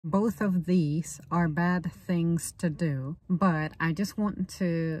Both of these are bad things to do, but I just want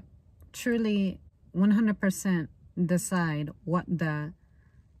to truly 100% decide what the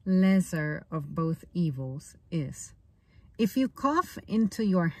lesser of both evils is. If you cough into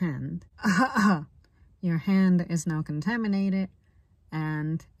your hand, your hand is now contaminated,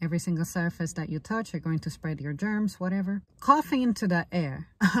 and every single surface that you touch, you're going to spread your germs, whatever. Coughing into the air,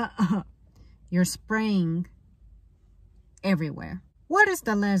 you're spraying everywhere. What is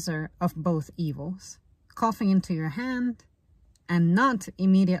the lesser of both evils? Coughing into your hand and not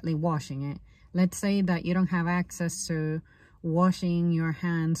immediately washing it. Let's say that you don't have access to washing your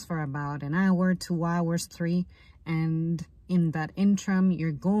hands for about an hour, 2 hours, 3, and in that interim,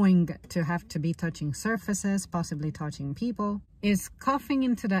 you're going to have to be touching surfaces, possibly touching people. Is coughing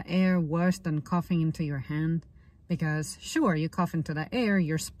into the air worse than coughing into your hand? Because sure, you cough into the air,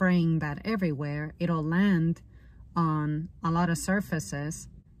 you're spraying that everywhere. It'll land on a lot of surfaces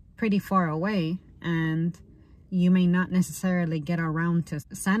pretty far away, and you may not necessarily get around to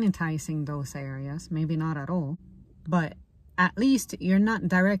sanitizing those areas, maybe not at all, but at least you're not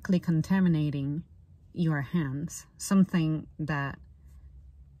directly contaminating your hands, something that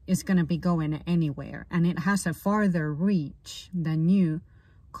is going to be going anywhere, and it has a farther reach than you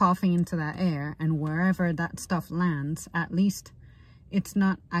coughing into that air, and wherever that stuff lands, at least it's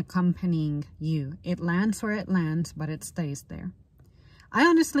not accompanying you. It lands where it lands, but it stays there. I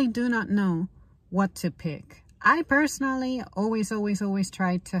honestly do not know what to pick. I personally always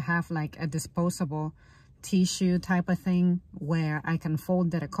try to have like a disposable tissue type of thing where I can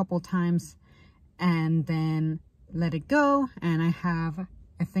fold it a couple times and then let it go, and I have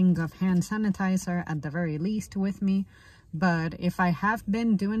a thing of hand sanitizer at the very least with me. But if I have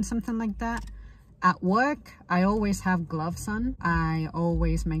been doing something like that at work, I always have gloves on. I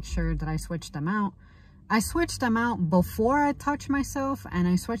always make sure that I switch them out. I switch them out before I touch myself, and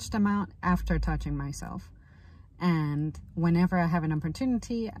I switch them out after touching myself. And whenever I have an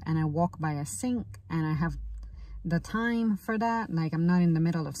opportunity and I walk by a sink and I have the time for that, like I'm not in the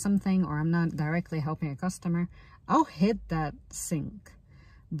middle of something or I'm not directly helping a customer, I'll hit that sink.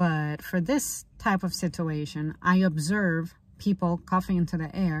 But for this type of situation, I observe people coughing into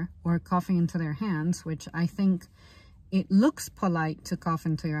the air or coughing into their hands, which I think it looks polite to cough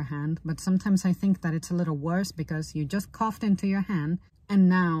into your hand, but sometimes I think that it's a little worse because you just coughed into your hand and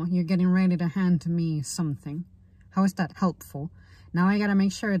now you're getting ready to hand me something. How is that helpful? Now I gotta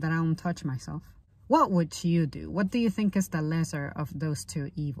make sure that I don't touch myself. What would you do? What do you think is the lesser of those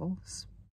two evils?